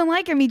 he doesn't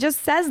like him. He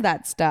just says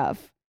that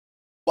stuff.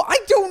 Well, I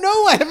don't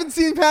know. I haven't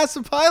seen past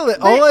the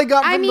pilot. All I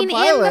got from the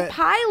pilot. In the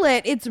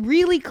pilot, it's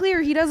really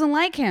clear he doesn't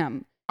like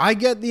him. I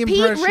get the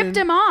impression Pete ripped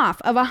him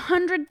off of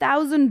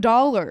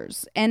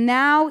 $100,000, and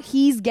now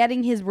he's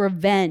getting his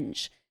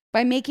revenge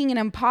by making an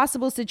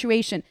impossible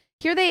situation.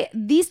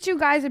 These two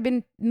guys have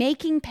been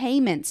making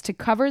payments to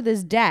cover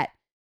this debt,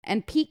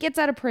 and Pete gets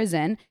out of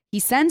prison. He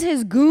sends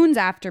his goons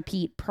after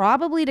Pete,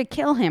 probably to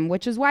kill him,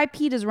 which is why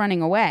Pete is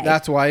running away.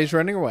 That's why he's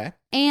running away.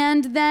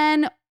 And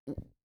then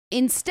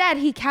instead,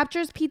 he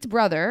captures Pete's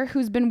brother,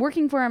 who's been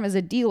working for him as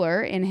a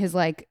dealer in his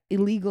like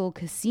illegal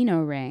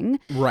casino ring.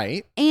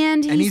 Right.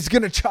 And he's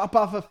going to chop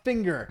off a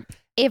finger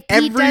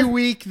every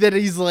week that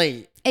he's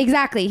late.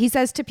 Exactly. He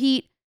says to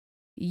Pete,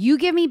 you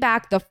give me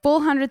back the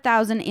full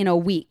 $100,000 in a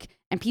week.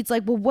 And Pete's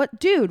like, well, what,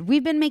 dude,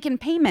 we've been making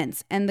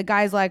payments. And the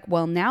guy's like,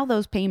 well, now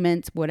those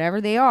payments, whatever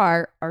they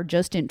are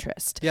just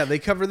interest. Yeah, they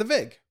cover the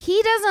VIG.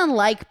 He doesn't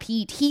like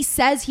Pete. He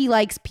says he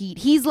likes Pete.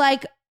 He's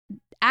like,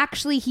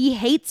 actually, he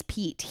hates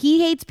Pete.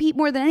 He hates Pete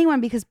more than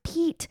anyone because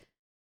Pete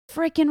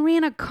freaking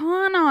ran a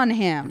con on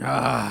him.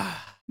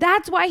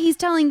 That's why he's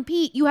telling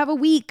Pete, you have a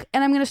week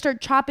and I'm going to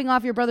start chopping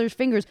off your brother's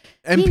fingers.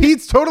 And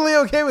Pete's totally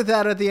okay with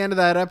that at the end of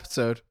that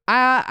episode.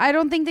 I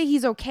don't think that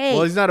he's okay.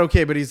 Well, he's not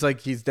okay, but he's like,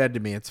 he's dead to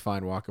me. It's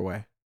fine. Walk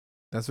away.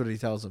 That's what he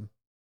tells him.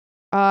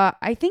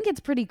 I think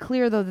it's pretty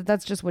clear, though, that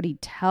that's just what he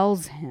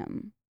tells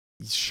him.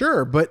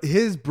 Sure, but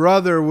his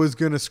brother was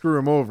going to screw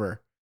him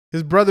over.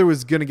 His brother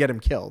was going to get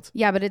him killed.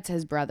 Yeah, but it's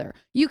his brother.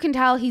 You can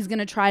tell he's going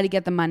to try to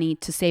get the money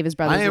to save his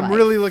brother's life. I am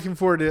really looking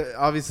forward to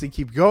obviously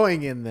keep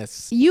going in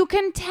this. You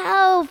can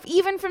tell,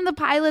 even from the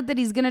pilot, that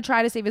he's going to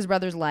try to save his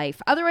brother's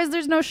life. Otherwise,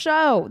 there's no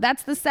show.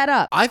 That's the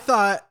setup. I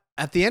thought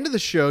at the end of the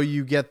show,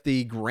 you get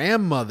the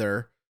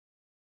grandmother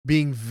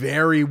being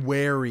very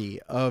wary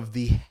of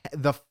the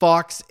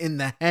fox in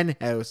the hen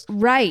house,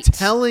 Right.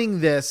 telling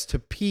this to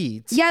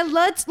Pete. Yeah,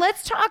 let's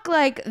talk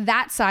like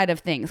that side of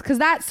things, because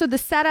so the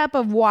setup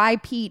of why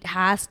Pete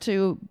has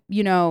to,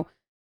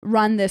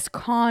 run this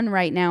con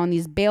right now and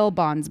these bail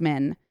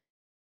bondsmen,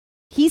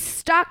 he's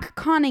stuck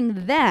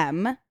conning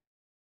them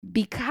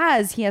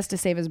because he has to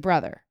save his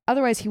brother.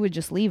 Otherwise, he would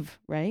just leave,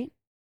 right?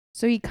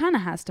 So he kind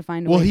of has to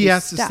find a way. Well, he to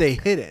has to stay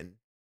hidden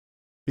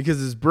because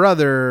his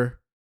brother.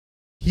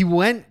 He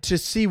went to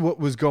see what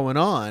was going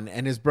on,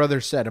 and his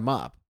brother set him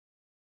up.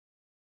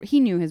 He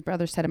knew his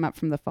brother set him up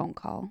from the phone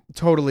call.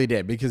 Totally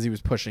did, because he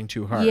was pushing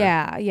too hard.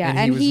 Yeah.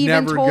 And he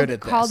even never good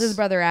at called this. his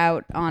brother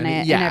out on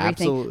it Yeah, and everything.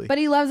 absolutely. But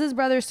he loves his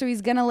brother, so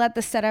he's going to let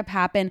the setup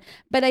happen.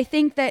 But I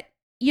think that,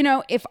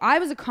 if I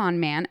was a con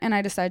man and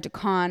I decided to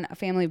con a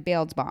family of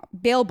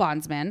bail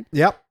bondsmen,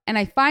 Yep. and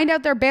I find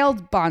out they're bail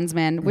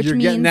bondsmen, which You're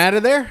means getting out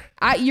of there?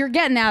 you're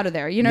getting out of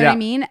there. You know what I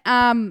mean?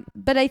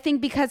 But I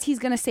think because he's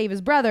going to save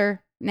his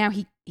brother, now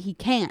he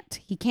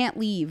can't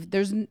leave.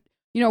 There's,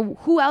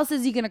 who else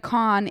is he going to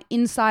con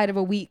inside of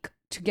a week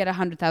to get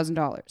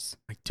 $100,000?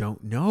 I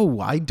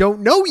don't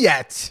know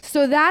yet.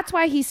 So that's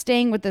why he's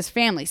staying with this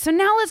family. So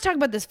now let's talk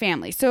about this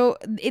family. So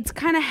it's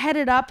kind of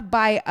headed up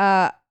by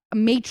a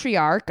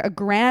matriarch, a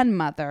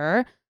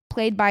grandmother,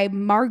 played by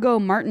Margot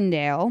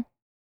Martindale.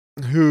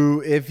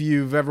 Who, if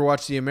you've ever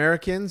watched The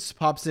Americans,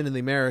 pops into The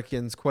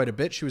Americans quite a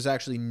bit. She was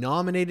actually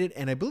nominated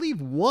and I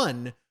believe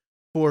won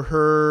for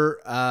her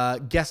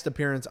guest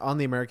appearance on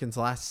The Americans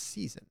last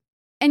season.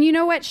 And you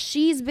know what?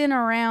 She's been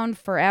around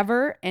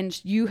forever, and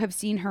you have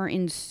seen her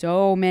in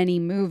so many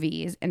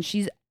movies, and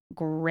she's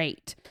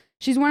great.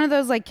 She's one of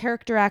those like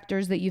character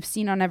actors that you've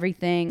seen on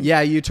everything.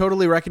 Yeah, you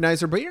totally recognize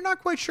her, but you're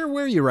not quite sure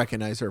where you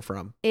recognize her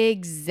from.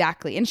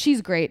 Exactly. And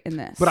she's great in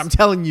this. But I'm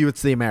telling you,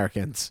 it's The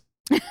Americans.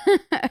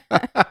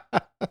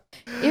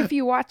 If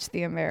you watch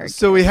The Americans.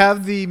 So we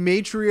have the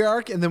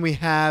matriarch, and then we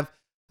have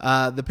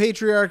the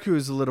patriarch, who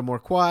is a little more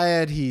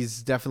quiet.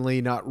 He's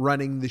definitely not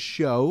running the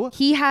show.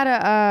 He had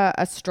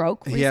a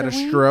stroke recently. He had a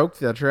stroke,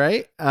 that's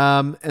right.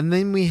 And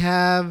then we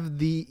have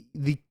the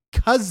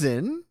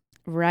cousin,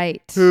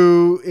 right,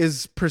 who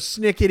is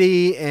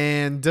persnickety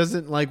and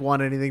doesn't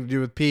want anything to do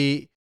with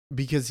Pete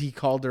because he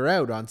called her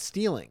out on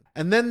stealing.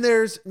 And then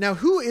now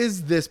who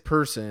is this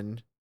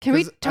person? Can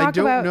we 'Cause talk I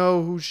don't about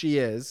know who she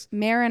is.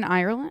 Marin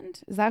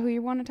Ireland? Is that who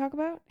you want to talk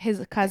about?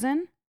 His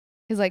cousin?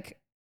 His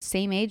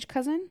same age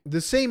cousin? The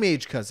same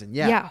age cousin,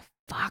 yeah. Yeah.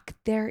 Fuck,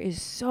 there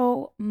is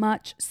so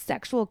much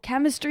sexual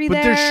chemistry But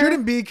there. there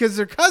shouldn't be because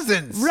they're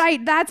cousins.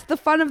 Right, that's the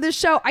fun of this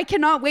show. I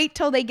cannot wait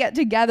till they get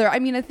together. I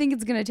mean, I think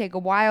it's going to take a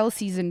while,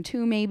 season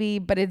 2 maybe,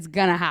 but it's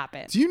going to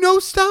happen. Do you know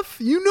stuff?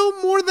 You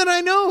know more than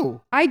I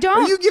know. I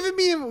don't. Are you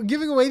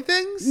giving away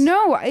things?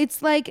 No, it's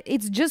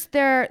just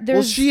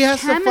there's she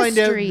has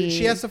chemistry.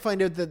 She has to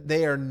find out that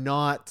they are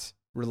not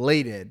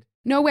related.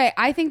 No way.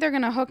 I think they're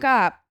going to hook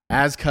up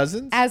As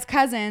cousins? as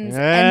cousins, and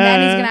then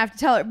he's going to have to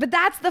tell her. But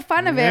that's the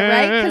fun of it,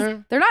 right?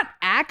 Because they're not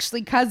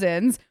actually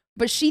cousins,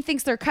 but she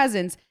thinks they're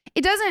cousins.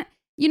 It doesn't,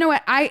 you know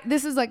what?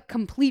 This is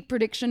complete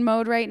prediction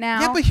mode right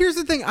now. Yeah, but here's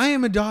the thing. I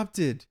am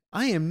adopted.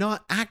 I am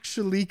not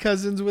actually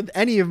cousins with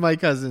any of my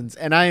cousins.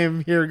 And I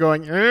am here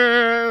going,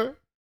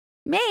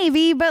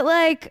 Maybe, but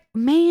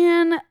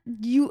man,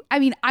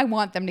 I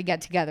want them to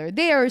get together.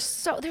 There's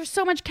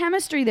so much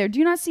chemistry there. Do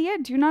you not see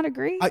it? Do you not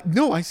agree?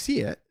 No, I see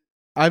it.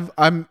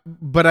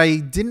 But I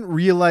didn't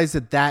realize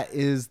that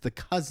is the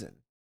cousin.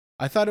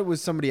 I thought it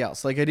was somebody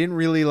else. I didn't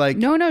really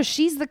No,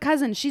 she's the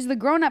cousin. She's the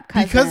grown-up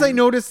cousin. Because I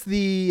noticed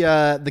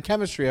the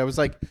chemistry. I was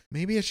like,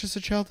 maybe it's just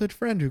a childhood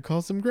friend who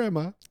calls him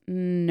grandma.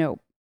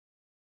 Nope.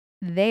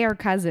 They are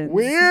cousins.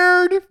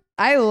 Weird.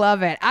 I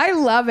love it.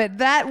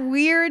 That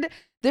weird.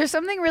 There's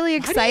something really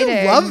exciting.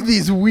 I love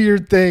these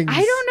weird things.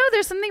 I don't know.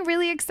 There's something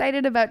really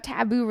excited about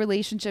taboo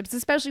relationships,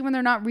 especially when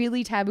they're not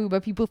really taboo,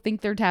 but people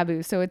think they're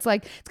taboo. So it's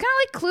kind of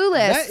like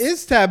Clueless. That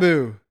is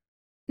taboo.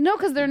 No,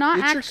 because they're not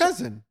It's your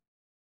cousin.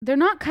 They're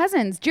not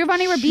cousins.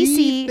 Giovanni Ribisi.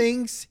 She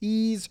thinks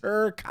he's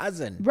her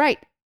cousin. Right.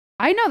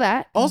 I know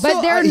that. Also,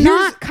 but they're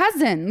not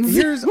cousins.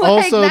 Here's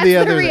also that's the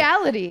other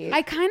reality.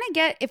 I kind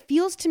of it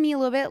feels to me a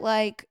little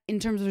bit in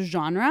terms of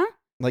genre.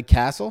 Like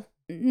Castle?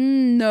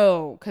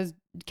 No, because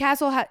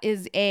Castle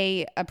is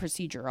a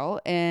procedural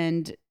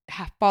and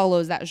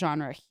follows that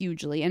genre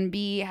hugely, and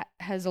B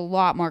has a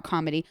lot more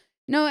comedy.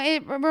 No,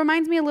 it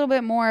reminds me a little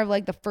bit more of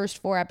the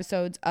first 4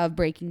 episodes of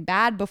Breaking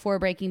Bad before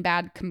Breaking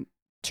Bad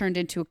turned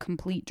into a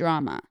complete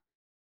drama,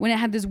 when it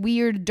had this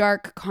weird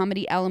dark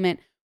comedy element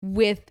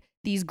with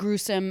these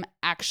gruesome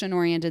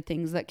action-oriented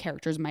things that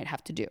characters might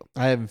have to do.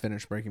 I haven't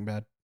finished Breaking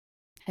Bad.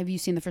 Have you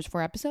seen the first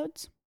 4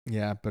 episodes?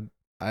 Yeah, but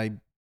I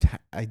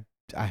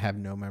have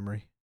no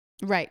memory.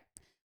 Right.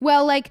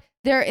 Well,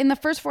 there in the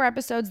first 4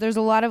 episodes, there's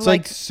a lot of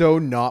it's so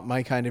not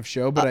my kind of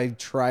show, but I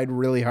tried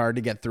really hard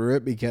to get through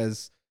it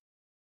because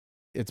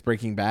it's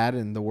Breaking Bad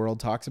and the world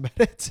talks about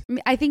it.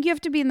 I think you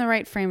have to be in the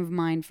right frame of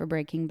mind for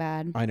Breaking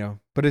Bad. I know,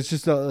 but it's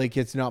just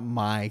it's not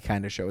my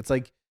kind of show. It's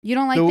you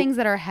don't like things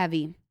that are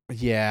heavy.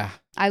 Yeah.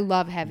 I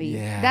love heavy.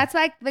 Yeah. That's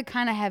like the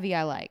kind of heavy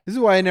I like. This is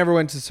why I never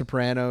went to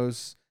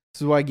Sopranos.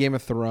 This is why Game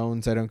of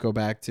Thrones I don't go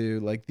back to.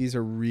 Like, these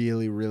are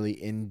really, really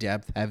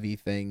in-depth, heavy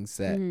things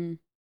that, Mhm.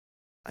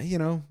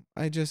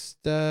 I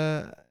just,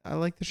 I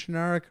like the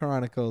Shannara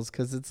Chronicles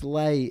because it's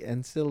light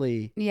and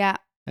silly. Yeah.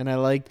 And I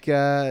like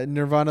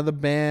Nirvana the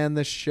band,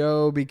 the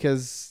show,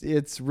 because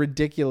it's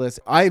ridiculous.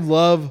 I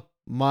love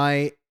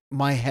my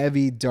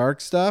heavy, dark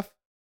stuff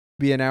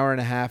be an hour and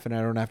a half, and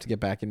I don't have to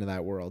get back into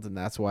that world. And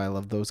that's why I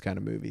love those kind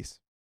of movies.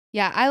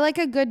 Yeah, I like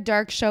a good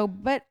dark show,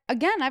 but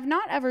again, I've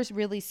not ever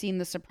really seen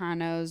The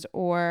Sopranos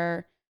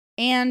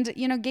and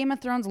Game of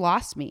Thrones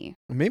lost me.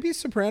 Maybe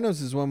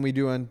Sopranos is one we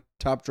do on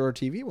Top Drawer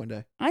TV one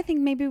day. I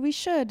think maybe we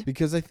should.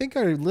 Because I think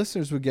our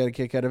listeners would get a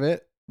kick out of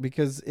it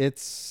because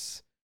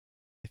it's,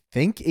 I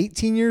think,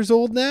 18 years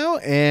old now,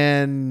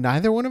 and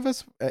neither one of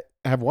us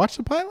have watched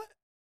the pilot.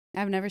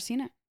 I've never seen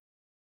it.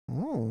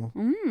 Oh.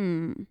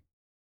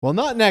 Well,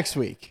 not next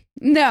week.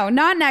 No,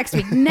 not next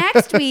week.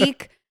 Next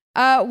week,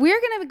 we're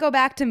going to go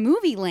back to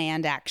Movie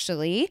Land,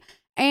 actually,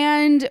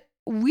 and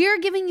we're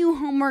giving you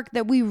homework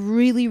that we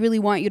really, really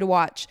want you to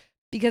watch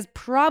because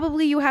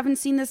probably you haven't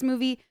seen this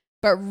movie,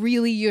 but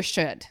really you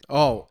should.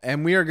 Oh,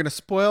 and we are going to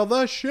spoil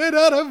the shit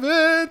out of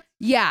it.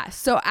 Yeah,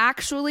 so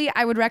actually,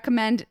 I would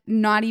recommend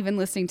not even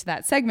listening to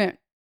that segment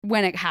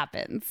when it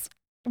happens.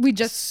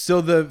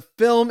 So the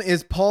film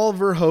is Paul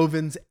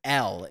Verhoeven's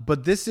Elle,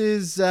 but this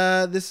is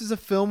a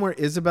film where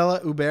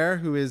Isabella Huppert,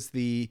 who is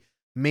the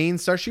main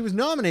star, she was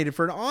nominated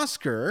for an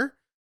Oscar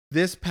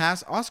this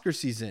past Oscar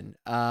season.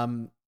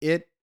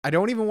 I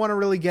don't even want to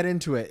really get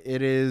into it.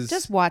 It is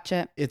just watch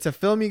it. It's a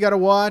film you got to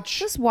watch.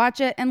 Just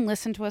watch it and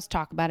listen to us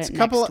talk about it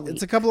next week.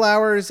 It's a couple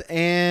hours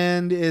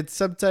and it's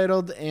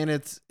subtitled and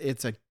it's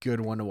a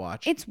good one to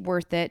watch. It's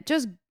worth it.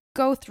 Just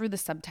go through the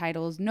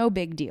subtitles. No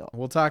big deal.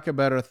 We'll talk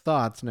about our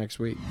thoughts next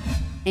week.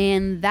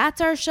 And that's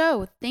our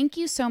show. Thank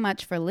you so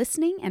much for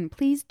listening, and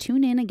please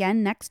tune in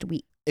again next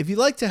week. If you'd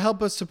like to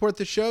help us support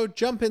the show,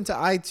 jump into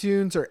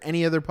iTunes or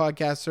any other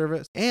podcast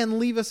service and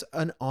leave us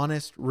an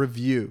honest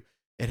review.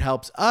 It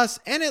helps us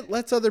and it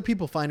lets other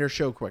people find our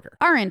show quicker.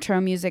 Our intro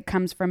music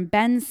comes from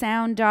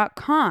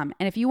bensound.com.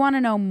 And if you want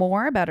to know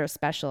more about our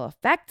special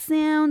effects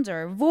sounds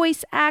or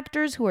voice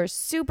actors who are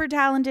super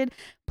talented,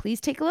 please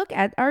take a look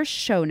at our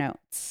show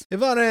notes.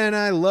 Ivana and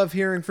I love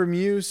hearing from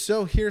you,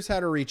 so here's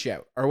how to reach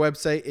out. Our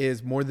website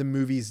is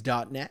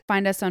morethanmovies.net.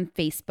 Find us on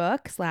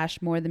Facebook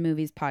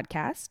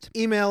 /MoreThanMoviesPodcast.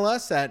 Email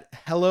us at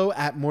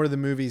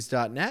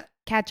hello@morethanmovies.net.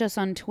 Catch us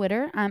on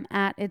Twitter. I'm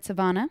at It's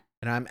Ivana.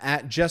 And I'm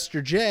at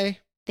Jester J.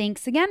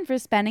 Thanks again for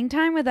spending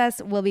time with us.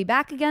 We'll be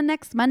back again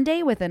next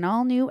Monday with an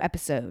all-new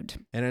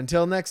episode. And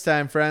until next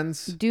time,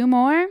 friends, do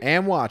more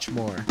and watch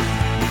more.